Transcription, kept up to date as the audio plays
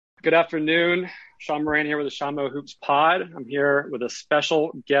Good afternoon. Sean Moran here with the Sean Mo Hoops Pod. I'm here with a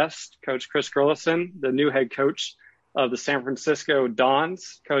special guest, Coach Chris Gerlufsen, the new head coach of the San Francisco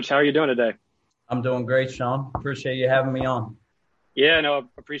Dons. Coach, how are you doing today? I'm doing great, Sean. Appreciate you having me on. Yeah, no, I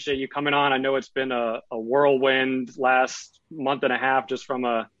appreciate you coming on. I know it's been a whirlwind last month and a half just from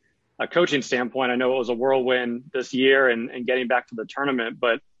a coaching standpoint. I know it was a whirlwind this year and getting back to the tournament,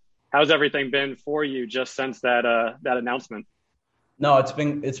 but how's everything been for you just since that announcement? No, it's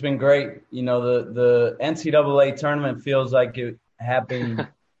been great. The NCAA tournament feels like it happened,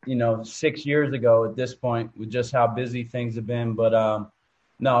 6 years ago at this point with just how busy things have been. But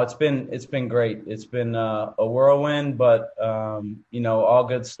no, it's been great. It's been a whirlwind, but all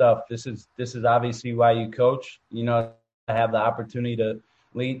good stuff. This is obviously why you coach. To have the opportunity to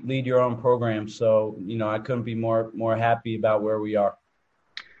lead your own program. So I couldn't be more happy about where we are.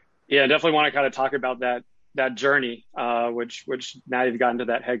 Yeah, definitely want to kind of talk about that journey, which now you've gotten to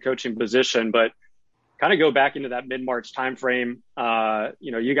that head coaching position, but kind of go back into that mid-March timeframe.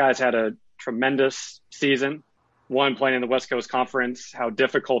 You guys had a tremendous season, one playing in the West Coast Conference, how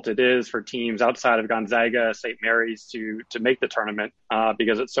difficult it is for teams outside of Gonzaga, St. Mary's to make the tournament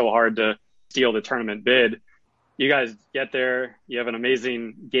because it's so hard to steal the tournament bid. You guys get there, you have an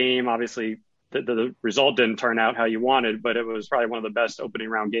amazing game. Obviously, the result didn't turn out how you wanted, but it was probably one of the best opening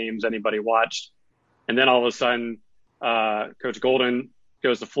round games anybody watched. And then all of a sudden, Coach Golden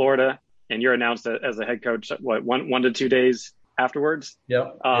goes to Florida, and you're announced as the head coach. What, one to 2 days afterwards?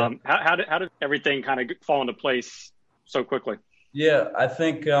 Yep. How did everything kind of fall into place so quickly? Yeah, I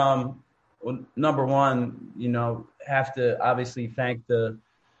think number one, have to obviously thank the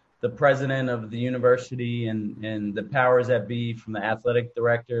president of the university and the powers that be, from the athletic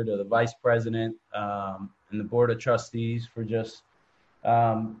director to the vice president and the board of trustees, for just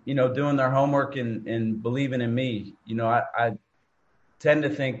doing their homework and believing in me. I tend to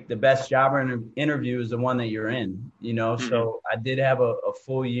think the best job interview is the one that you're in, Mm-hmm. So I did have a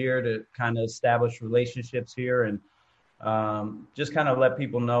full year to kind of establish relationships here and just kind of let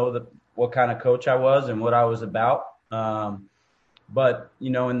people know what kind of coach I was and what I was about. But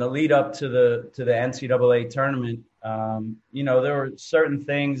in the lead up to the NCAA tournament, there were certain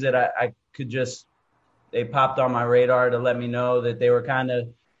things that I could just, they popped on my radar to let me know that they were kind of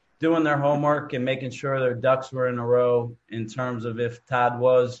doing their homework and making sure their ducks were in a row in terms of if Todd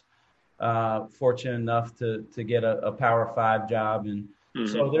was fortunate enough to get a Power 5 job. And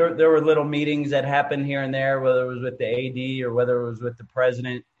so there were little meetings that happened here and there, whether it was with the AD or whether it was with the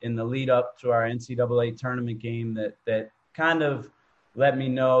president in the lead up to our NCAA tournament game that kind of let me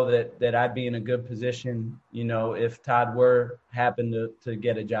know that I'd be in a good position, if Todd happened to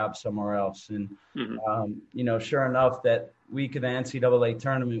get a job somewhere else. And, sure enough, that week of the NCAA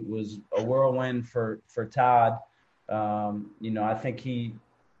tournament was a whirlwind for Todd. I think he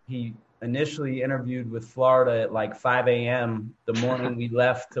initially interviewed with Florida at like 5 a.m. the morning we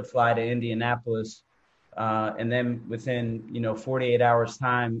left to fly to Indianapolis. And then within, 48 hours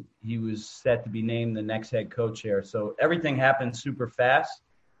time, he was set to be named the next head coach here. So everything happened super fast,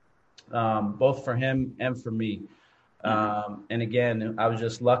 both for him and for me. And again, I was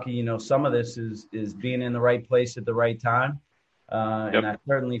just lucky, some of this is being in the right place at the right time. And I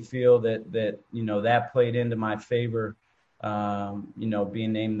certainly feel that played into my favor,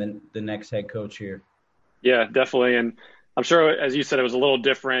 being named the next head coach here. Yeah, definitely. And I'm sure, as you said, it was a little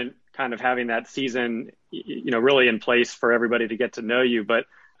different kind of having that season, really in place for everybody to get to know you. But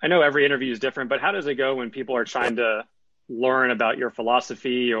I know every interview is different, but how does it go when people are trying to learn about your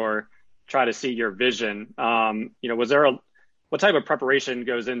philosophy or try to see your vision? What type of preparation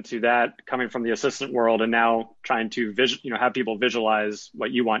goes into that, coming from the assistant world and now trying to have people visualize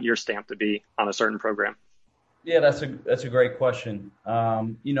what you want your stamp to be on a certain program? Yeah, that's a great question.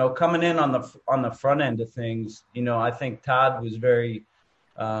 Coming in on the front end of things, I think Todd was very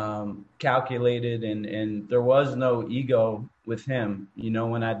calculated and there was no ego with him.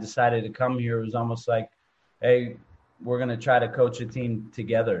 When I decided to come here, it was almost like, hey, we're going to try to coach a team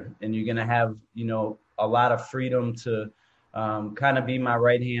together, and you're going to have, a lot of freedom to kind of be my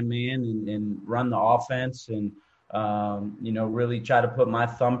right-hand man and run the offense and, really try to put my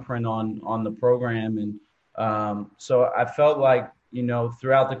thumbprint on the program. And so I felt like,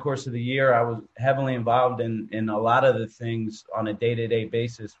 throughout the course of the year, I was heavily involved in a lot of the things on a day-to-day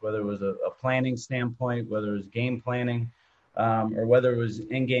basis, whether it was a planning standpoint, whether it was game planning, or whether it was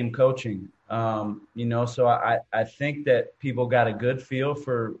in-game coaching. So I think that people got a good feel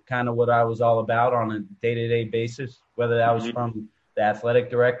for kind of what I was all about on a day-to-day basis, whether that was from the athletic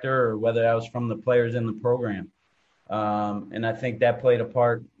director or whether that was from the players in the program. And I think that played a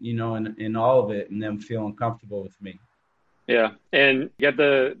part, in all of it and them feeling comfortable with me. Yeah, and get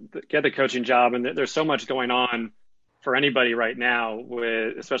the coaching job, and there's so much going on for anybody right now,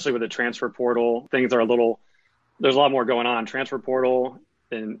 with especially with the transfer portal. Things are a little there's a lot more going on. Transfer portal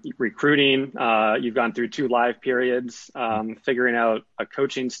and recruiting. You've gone through two live periods, figuring out a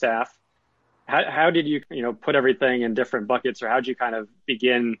coaching staff. How did you put everything in different buckets, or how did you kind of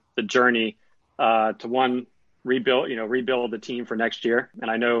begin the journey to one rebuild the team for next year? And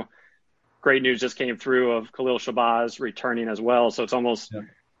I know great news just came through of Khalil Shabazz returning as well. So it's almost,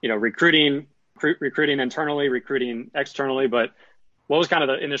 recruiting internally, recruiting externally. But what was kind of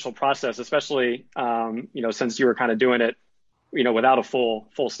the initial process, especially, since you were kind of doing it, without a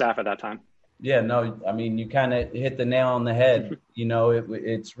full staff at that time? Yeah, no, I mean, you kind of hit the nail on the head.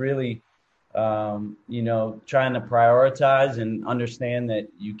 It's really, trying to prioritize and understand that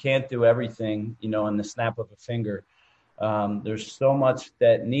you can't do everything, in the snap of a finger. There's so much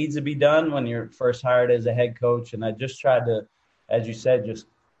that needs to be done when you're first hired as a head coach. And I just tried to, as you said, just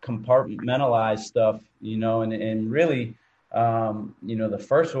compartmentalize stuff, and really, the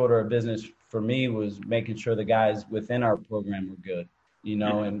first order of business for me was making sure the guys within our program were good,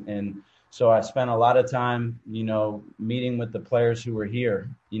 and so I spent a lot of time, meeting with the players who were here,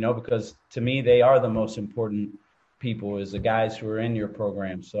 because to me, they are the most important people, is the guys who are in your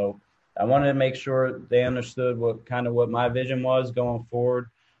program. So I wanted to make sure they understood what my vision was going forward,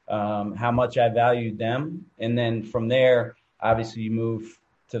 how much I valued them. And then from there, obviously you move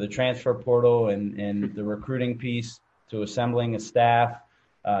to the transfer portal and the recruiting piece, to assembling a staff.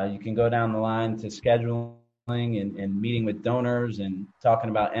 You can go down the line to scheduling and meeting with donors and talking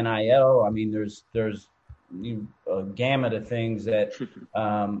about NIL. I mean, there's a gamut of things that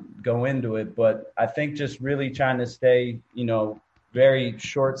go into it. But I think just really trying to stay, very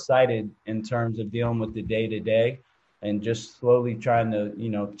short-sighted in terms of dealing with the day-to-day, and just slowly trying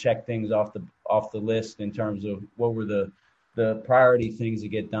to, check things off the list in terms of what were the priority things to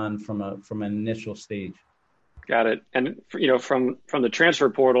get done from an initial stage. Got it. And from the transfer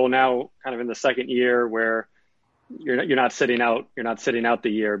portal now, kind of in the second year where you're not sitting out the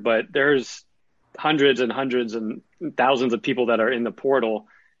year, but there's hundreds and hundreds and thousands of people that are in the portal.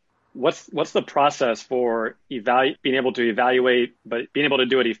 What's the process for being able to evaluate, but being able to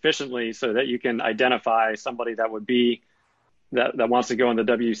do it efficiently so that you can identify somebody that would be that wants to go in the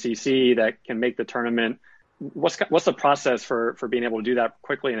WCC, that can make the tournament? What's the process for being able to do that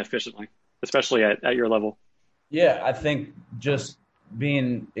quickly and efficiently, especially at your level? Yeah, I think just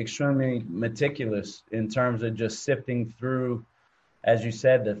being extremely meticulous in terms of just sifting through, as you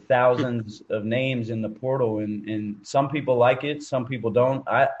said, the thousands of names in the portal. And some people like it, some people don't.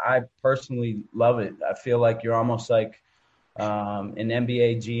 I personally love it. I feel like you're almost like an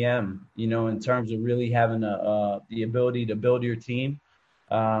NBA GM, in terms of really having the ability to build your team.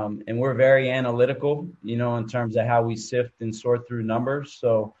 And we're very analytical, in terms of how we sift and sort through numbers.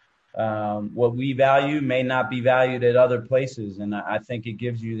 So what we value may not be valued at other places. And I think it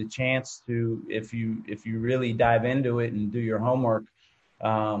gives you the chance to, if you really dive into it and do your homework,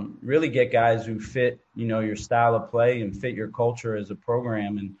 really get guys who fit, your style of play and fit your culture as a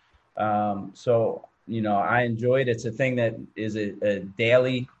program. And so, I enjoy it. It's a thing that is a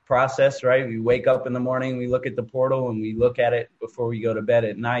daily process, right? We wake up in the morning, we look at the portal, and we look at it before we go to bed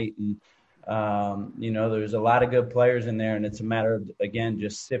at night. And there's a lot of good players in there, and it's a matter of, again,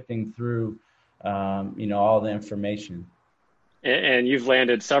 just sifting through, all the information. And you've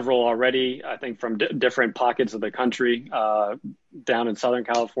landed several already, I think, from different pockets of the country, down in Southern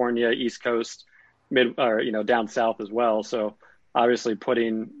California, East Coast, down south as well. So obviously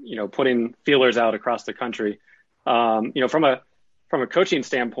putting feelers out across the country. From a coaching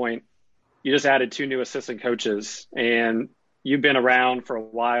standpoint, you just added two new assistant coaches, and you've been around for a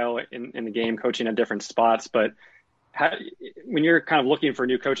while in the game, coaching at different spots. But when you're kind of looking for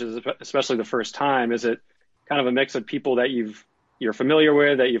new coaches, especially the first time, is it kind of a mix of people that you're familiar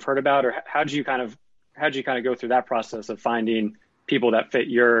with, that you've heard about, or how'd you kind of go through that process of finding people that fit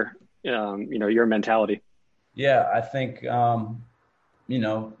your mentality? Yeah, I think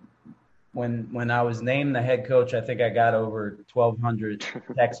when I was named the head coach, I think I got over 1,200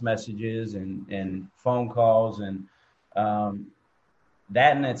 text messages and phone calls, and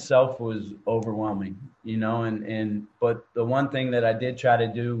that in itself was overwhelming, but the one thing that I did try to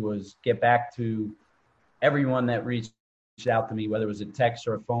do was get back to everyone that reached out to me, whether it was a text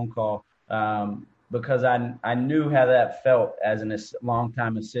or a phone call, because I knew how that felt as a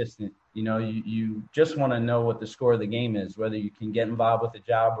longtime assistant. You just want to know what the score of the game is, whether you can get involved with the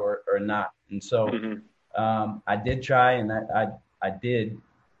job or not. And so I did try, and I did,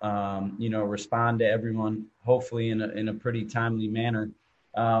 respond to everyone, hopefully in a pretty timely manner.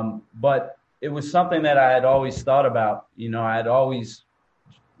 But it was something that I had always thought about. I had always,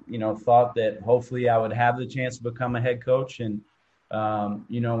 thought that hopefully I would have the chance to become a head coach. And,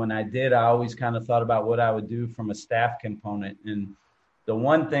 when I did, I always kind of thought about what I would do from a staff component. And the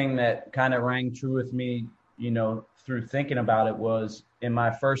one thing that kind of rang true with me, through thinking about it was in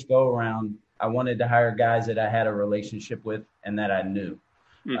my first go around, I wanted to hire guys that I had a relationship with and that I knew.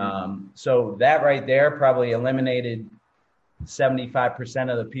 So that right there probably eliminated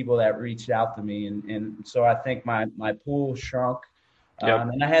 75% of the people that reached out to me. And so I think my pool shrunk.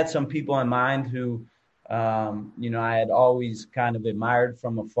 And I had some people in mind who, I had always kind of admired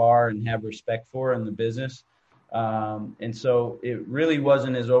from afar and have respect for in the business. And so it really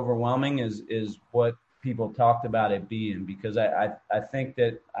wasn't as overwhelming as what people talked about it being, because I think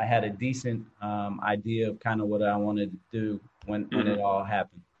that I had a decent idea of kind of what I wanted to do when it all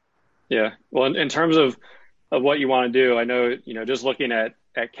happened. Yeah. Well, in terms of what you want to do, I know, just looking at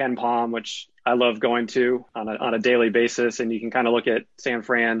Ken Palm, which I love going to on a daily basis, and you can kind of look at San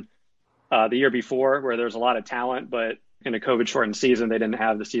Fran the year before where there's a lot of talent, but in a COVID shortened season, they didn't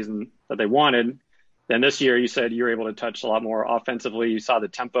have the season that they wanted. Then this year, you said you were able to touch a lot more offensively. You saw the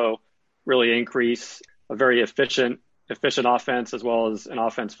tempo really increase, a very efficient offense, as well as an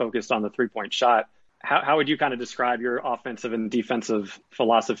offense focused on the 3-point shot. How would you kind of describe your offensive and defensive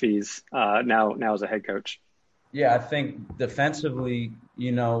philosophies now as a head coach? Yeah, I think defensively,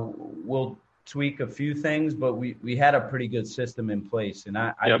 we'll tweak a few things, but we had a pretty good system in place. And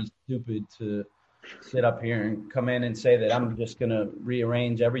I'd be stupid to sit up here and come in and say that I'm just going to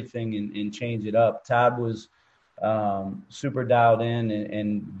rearrange everything and change it up. Todd was super dialed in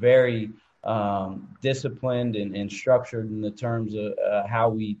and very disciplined and structured in the terms of how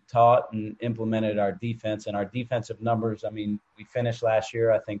we taught and implemented our defense and our defensive numbers. I mean, we finished last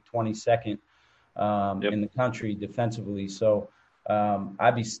year, I think, 22nd in the country defensively. So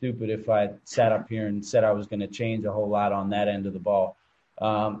I'd be stupid if I sat up here and said I was going to change a whole lot on that end of the ball.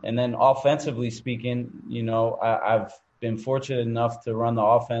 And then offensively speaking, I've been fortunate enough to run the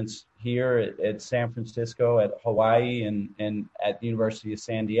offense here at San Francisco, at Hawaii, and at the University of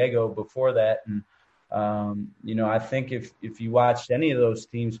San Diego before that. And, I think if you watched any of those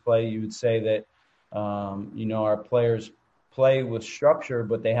teams play, you would say that, our players play with structure,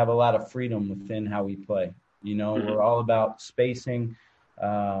 but they have a lot of freedom within how we play. We're all about spacing,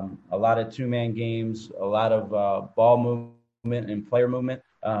 a lot of two-man games, a lot of ball movement and player movement.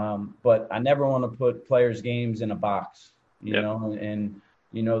 But I never want to put players' games in a box, you know, and,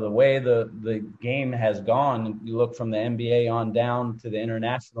 the way the game has gone, you look from the NBA on down to the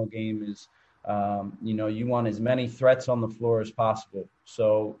international game is, you want as many threats on the floor as possible.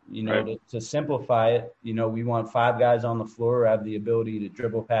 So, to simplify it, we want 5 guys on the floor who have the ability to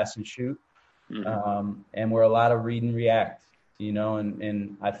dribble, pass, and shoot. And we're a lot of read and react,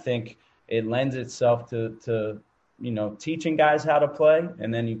 and I think it lends itself to teaching guys how to play,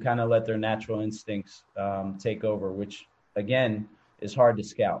 and then you kind of let their natural instincts take over, which again is hard to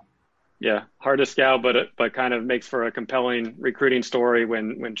scout. Yeah, hard to scout, but kind of makes for a compelling recruiting story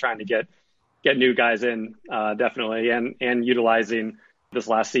when trying to get new guys in, definitely, and utilizing what this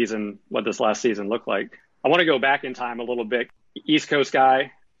last season looked like. I want to go back in time a little bit. East Coast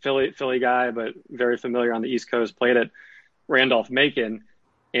guy, Philly guy, but very familiar on the East Coast, played at Randolph-Macon.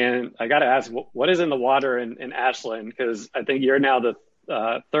 And I got to ask, what is in the water in Ashland? Because I think you're now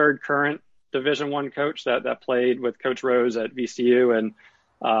the third current Division I coach that played with Coach Rose at VCU and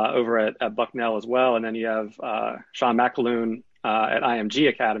over at Bucknell as well. And then you have Sean McAloon at IMG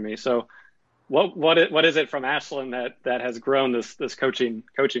Academy. So what is it from Ashland that has grown this coaching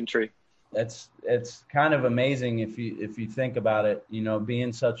tree? It's kind of amazing if you think about it,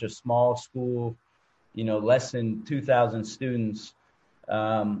 being such a small school, less than 2,000 students,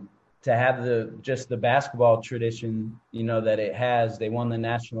 to have the basketball tradition, that it has. They won the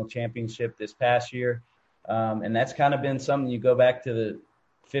national championship this past year. And that's kind of been something you go back to the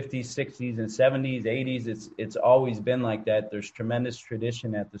 50s, 60s, and 70s, 80s. It's always been like that. There's tremendous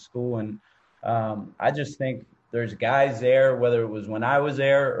tradition at the school. And I just think there's guys there, whether it was when I was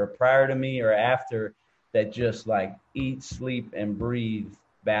there or prior to me or after, that just like eat, sleep, and breathe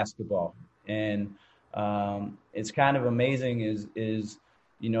basketball. And it's kind of amazing is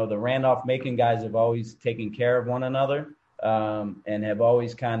the Randolph-Macon guys have always taken care of one another and have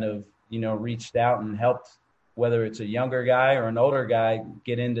always kind of, reached out and helped, whether it's a younger guy or an older guy,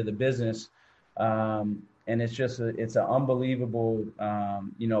 get into the business. And it's just it's an unbelievable,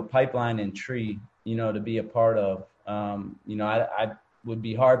 pipeline and tree, to be a part of. I would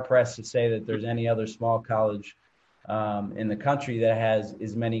be hard pressed to say that there's any other small college in the country that has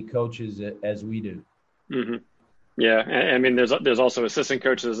as many coaches as we do. Mm-hmm. Yeah. I mean, there's also assistant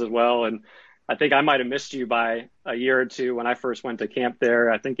coaches as well. And I think I might have missed you by a year or two when I first went to camp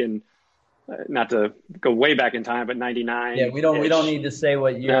there. I think in not to go way back in time, but Yeah, '99 we don't ish. need to say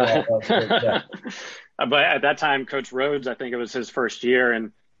what year that No. was, but yeah. But at that time, Coach Rhodes, I think it was his first year,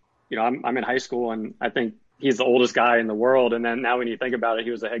 and I'm in high school, and I think he's the oldest guy in the world. And then now when you think about it,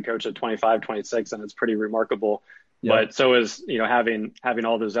 he was a head coach at 25, 26, and it's pretty remarkable. Yep. But so is, having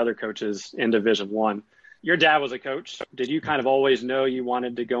all those other coaches in Division One. Your dad was a coach. Did you kind of always know you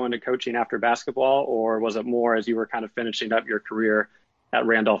wanted to go into coaching after basketball, or was it more as you were kind of finishing up your career at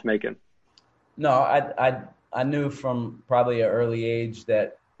Randolph-Macon? No, I knew from probably an early age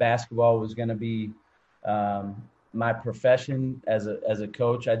that basketball was going to be my profession as a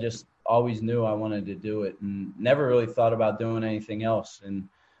coach. I just always knew I wanted to do it and never really thought about doing anything else. And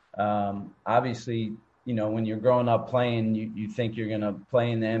obviously, when you're growing up playing, you think you're going to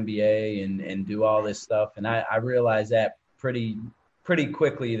play in the NBA and do all this stuff. And I realized that pretty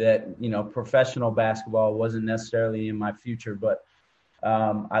quickly that, professional basketball wasn't necessarily in my future, but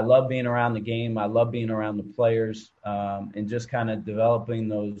I love being around the game. I love being around the players, and just kind of developing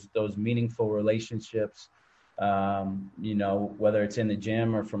those meaningful relationships, whether it's in the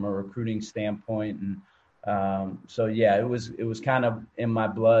gym or from a recruiting standpoint. And so, yeah, it was kind of in my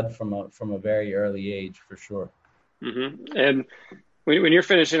blood from a very early age, for sure. Mm-hmm. And when you're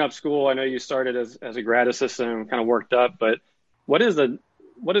finishing up school, I know you started as a grad assistant and kind of worked up, but what is kind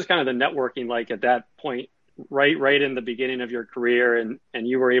of the networking like at that point? Right in the beginning of your career, and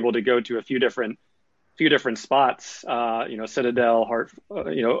you were able to go to a few different spots, Citadel, Hart,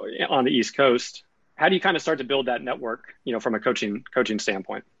 on the East Coast. How do you kind of start to build that network, from a coaching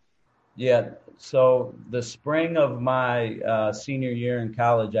standpoint? Yeah. So the spring of my senior year in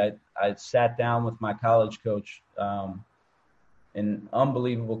college, I sat down with my college coach, an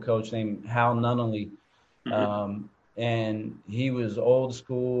unbelievable coach named Hal Nunnally. Mm-hmm. And he was old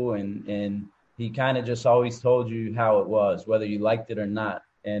school, and he kind of just always told you how it was, whether you liked it or not.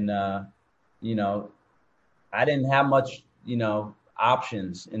 And, I didn't have much,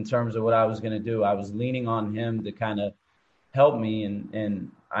 options in terms of what I was going to do. I was leaning on him to kind of help me.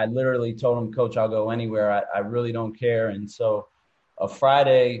 And I literally told him, Coach, I'll go anywhere. I really don't care. And so a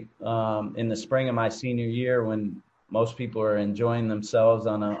Friday in the spring of my senior year, when most people are enjoying themselves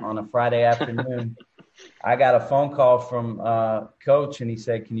on a Friday afternoon, I got a phone call from Coach, and he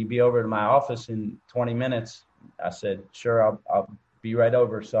said, "Can you be over to my office in 20 minutes?" I said, "Sure, I'll be right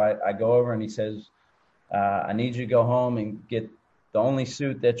over." So I go over, and he says, "I need you to go home and get the only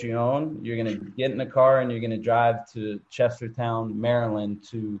suit that you own. You're going to get in the car, and you're going to drive to Chestertown, Maryland,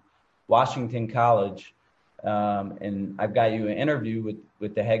 to Washington College. And I've got you an interview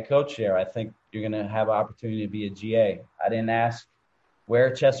with the head coach there. I think you're going to have an opportunity to be a GA." I didn't ask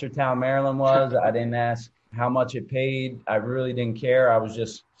where Chestertown, Maryland was. I didn't ask how much it paid. I really didn't care. I was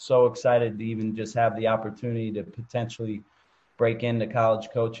just so excited to even just have the opportunity to potentially break into college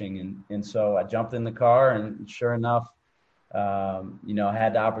coaching. And so I jumped in the car, and sure enough, I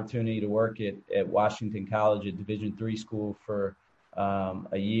had the opportunity to work at Washington College, a Division III school, for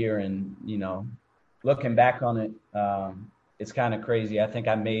a year. And, looking back on it, it's kind of crazy. I think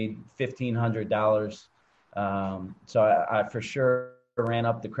I made $1,500. So I for sure ran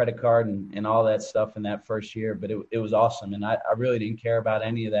up the credit card and all that stuff in that first year, but it was awesome. And I really didn't care about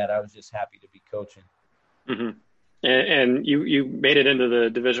any of that. I was just happy to be coaching. Mm-hmm. And you made it into the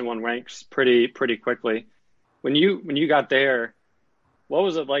Division I ranks pretty quickly. When you got there, what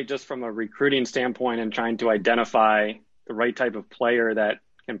was it like just from a recruiting standpoint and trying to identify the right type of player that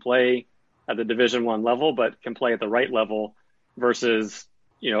can play at the Division I level, but can play at the right level versus,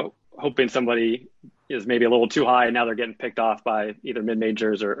 hoping somebody is maybe a little too high and now they're getting picked off by either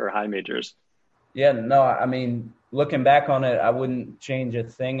mid-majors or high majors? Yeah, no, I mean, looking back on it, I wouldn't change a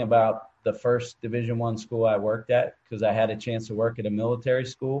thing about the first Division I school I worked at, because I had a chance to work at a military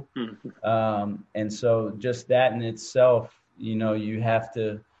school. Mm-hmm. And so just that in itself, you have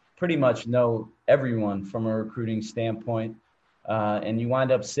to pretty much know everyone from a recruiting standpoint. And you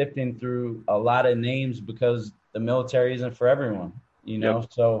wind up sifting through a lot of names because the military isn't for everyone,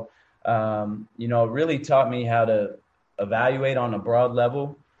 Yep. So, it really taught me how to evaluate on a broad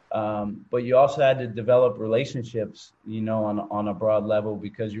level. But you also had to develop relationships, on a broad level,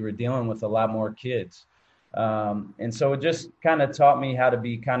 because you were dealing with a lot more kids. And so it just kind of taught me how to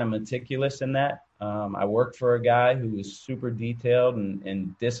be kind of meticulous in that. I worked for a guy who was super detailed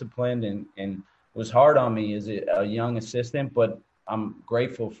and disciplined and was hard on me as a young assistant, but I'm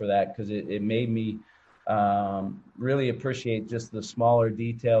grateful for that, because it made me really appreciate just the smaller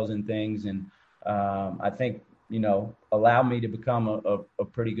details and things. And I think, allowed me to become a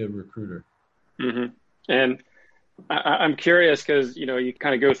pretty good recruiter. Mm-hmm. And I'm curious because, you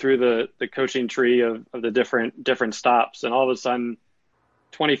kind of go through the coaching tree of the different stops, and all of a sudden,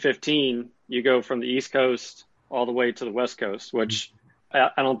 2015, you go from the East Coast all the way to the West Coast, which I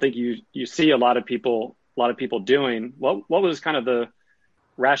don't think you see a lot of people doing. What was kind of the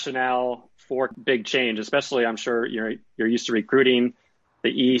rationale for big change? Especially, I'm sure you're used to recruiting the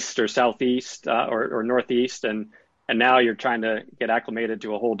East or Southeast or Northeast, and now you're trying to get acclimated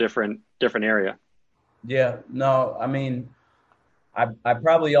to a whole different area. Yeah, no, I mean, I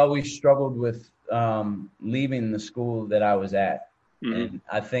probably always struggled with leaving the school that I was at. Hmm. And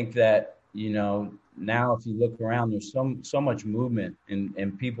I think that, now if you look around, there's so much movement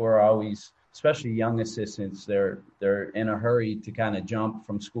and people are always, especially young assistants, they're in a hurry to kind of jump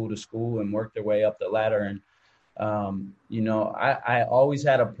from school to school and work their way up the ladder. And I always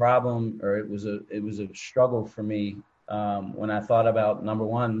had a problem, or it was a struggle for me when I thought about, number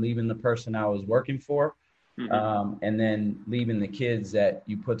one, leaving the person I was working for, Hmm. and then leaving the kids that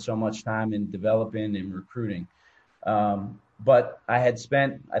you put so much time in developing and recruiting. But I had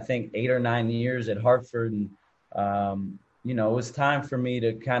spent, I think, 8 or 9 years at Hartford, and it was time for me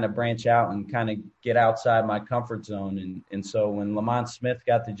to kind of branch out and kind of get outside my comfort zone. And so when Lamont Smith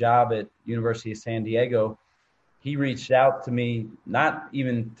got the job at University of San Diego, he reached out to me, not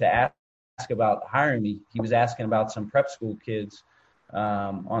even to ask about hiring me. He was asking about some prep school kids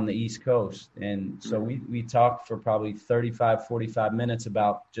on the East Coast. And so we talked for probably 35, 45 minutes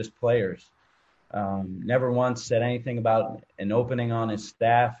about just players. Never once said anything about an opening on his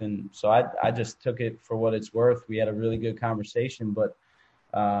staff. And so I just took it for what it's worth. We had a really good conversation. But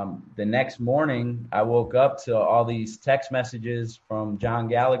the next morning, I woke up to all these text messages from John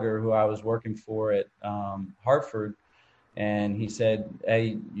Gallagher, who I was working for at Hartford. And he said,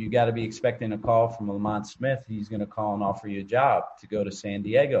 "Hey, you got to be expecting a call from Lamont Smith. He's going to call and offer you a job to go to San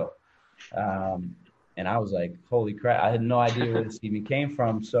Diego." And I was like, holy crap. I had no idea where this even came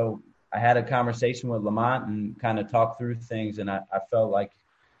from. So I had a conversation with Lamont and kind of talked through things. And I felt like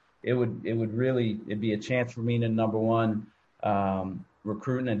it'd be a chance for me to, number one,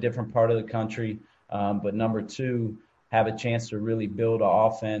 recruit in a different part of the country. But number two, have a chance to really build an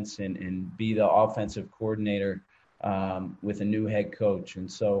offense and be the offensive coordinator with a new head coach.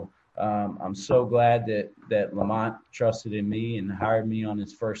 And so I'm so glad that Lamont trusted in me and hired me on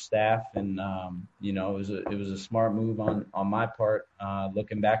his first staff. And, it was a smart move on my part,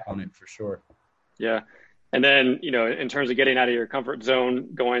 looking back on it for sure. Yeah. And then, in terms of getting out of your comfort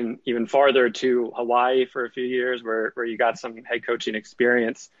zone, going even farther to Hawaii for a few years where you got some head coaching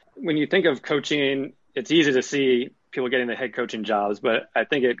experience. When you think of coaching, it's easy to see people getting the head coaching jobs, but I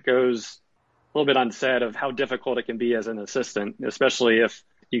think it goes a little bit unsaid of how difficult it can be as an assistant, especially if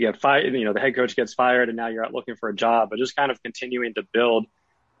you get fired, the head coach gets fired and now you're out looking for a job, but just kind of continuing to build.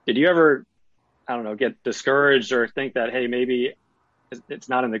 Did you ever, I don't know, get discouraged or think that, hey, maybe it's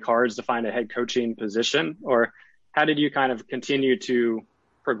not in the cards to find a head coaching position? Or how did you kind of continue to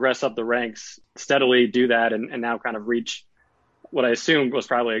progress up the ranks, steadily do that, and now kind of reach what I assumed was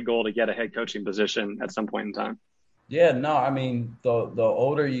probably a goal to get a head coaching position at some point in time? Yeah, no, I mean, the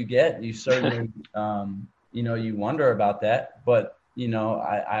older you get, you certainly, you wonder about that. But,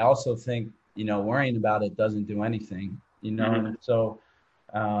 I also think, worrying about it doesn't do anything, Hmm. And so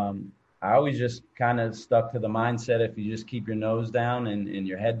I always just kind of stuck to the mindset, if you just keep your nose down and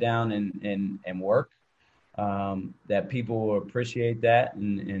your head down and work, that people will appreciate that,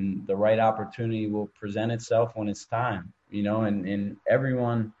 and the right opportunity will present itself when it's time, and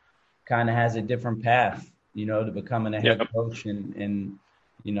everyone kind of has a different path, to becoming a head Yep. coach. And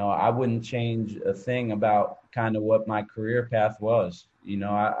I wouldn't change a thing about kind of what my career path was.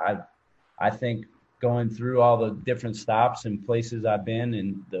 I think going through all the different stops and places I've been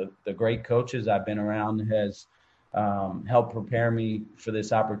and the great coaches I've been around has helped prepare me for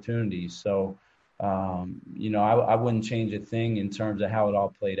this opportunity. So, I wouldn't change a thing in terms of how it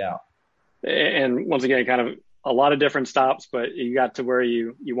all played out. And once again, kind of a lot of different stops, but you got to where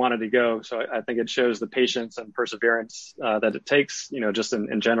you wanted to go. So I think it shows the patience and perseverance that it takes, just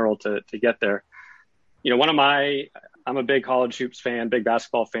in general to get there. One of I'm a big college hoops fan, big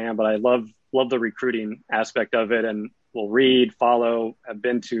basketball fan, but I love the recruiting aspect of it, and will read, follow, have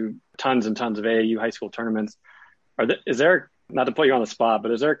been to tons and tons of AAU high school tournaments. Is there, not to put you on the spot,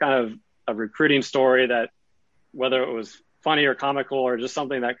 but is there kind of a recruiting story that, whether it was funny or comical or just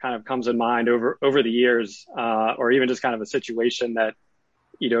something that kind of comes in mind over the years, or even just kind of a situation that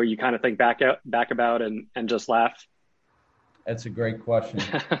you kind of think back about and just laugh? That's a great question.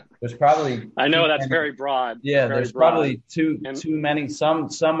 There's probably I too know that's many. very broad. Yeah, Very there's broad. probably too And too many. Some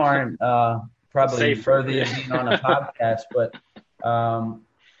aren't probably safe. worthy of being on a podcast, but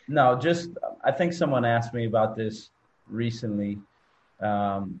No, just I think someone asked me about this recently,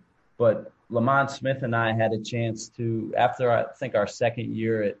 but Lamont Smith and I had a chance to, after I think our second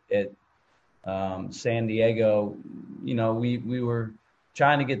year at San Diego, we were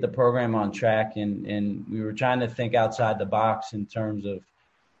trying to get the program on track, and we were trying to think outside the box in terms of,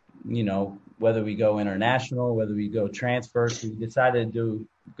 whether we go international, whether we go transfer. So we decided to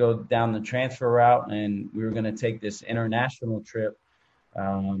go down the transfer route, and we were going to take this international trip.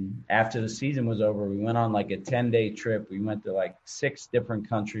 After the season was over, we went on like a 10-day trip. We went to like 6 different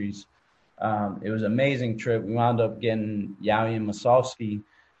countries. It was an amazing trip. We wound up getting Yayan Masovsky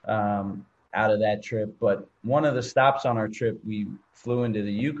out of that trip. But one of the stops on our trip, we flew into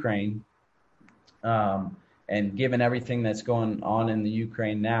the Ukraine. And given everything that's going on in the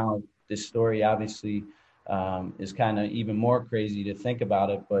Ukraine now, this story obviously is kind of even more crazy to think about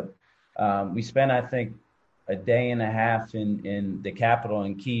it. But we spent, I think, a day and a half in the capital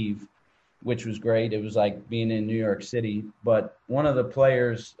in Kyiv, which was great. It was like being in New York City. But one of the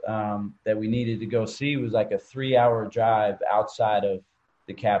players that we needed to go see was like a 3-hour drive outside of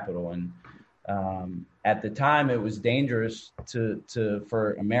the capital. And at the time, it was dangerous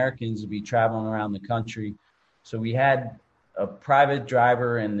for Americans to be traveling around the country. So we had a private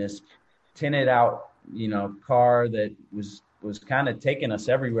driver in this tinted out, car that was kind of taking us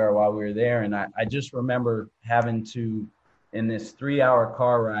everywhere while we were there. And I just remember having to, in this 3-hour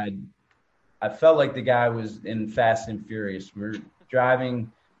car ride, I felt like the guy was in Fast and Furious. We're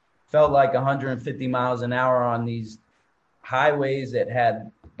driving, felt like 150 miles an hour on these highways that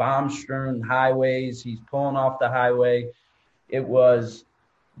had bomb-strewn highways. He's pulling off the highway. It was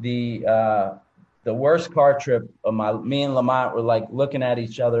the worst car trip of me and Lamont were like looking at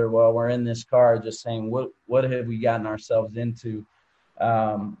each other while we're in this car, just saying, what have we gotten ourselves into?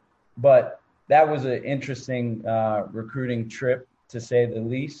 But that was an interesting recruiting trip, to say the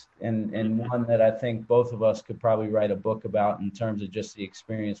least, and one that I think both of us could probably write a book about in terms of just the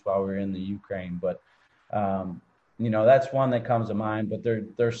experience while we were in the Ukraine. But, that's one that comes to mind, but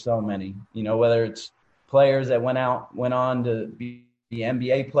there's so many, whether it's players that went on to be the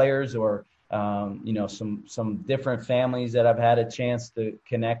NBA players, or some different families that I've had a chance to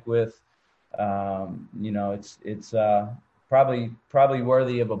connect with. It's probably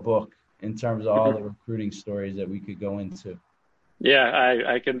worthy of a book in terms of all the recruiting stories that we could go into. Yeah,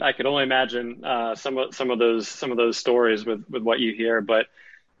 I could only imagine some of those stories with what you hear. But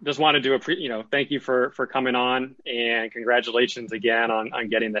just wanted to thank you for coming on, and congratulations again on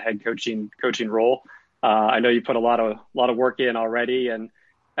getting the head coaching role. I know you put a lot of work in already, and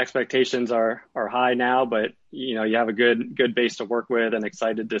expectations are high now, but you have a good base to work with, and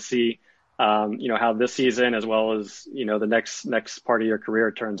excited to see how this season, as well as the next part of your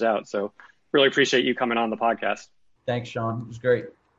career turns out. So really appreciate you coming on the podcast. Thanks, Sean. It was great.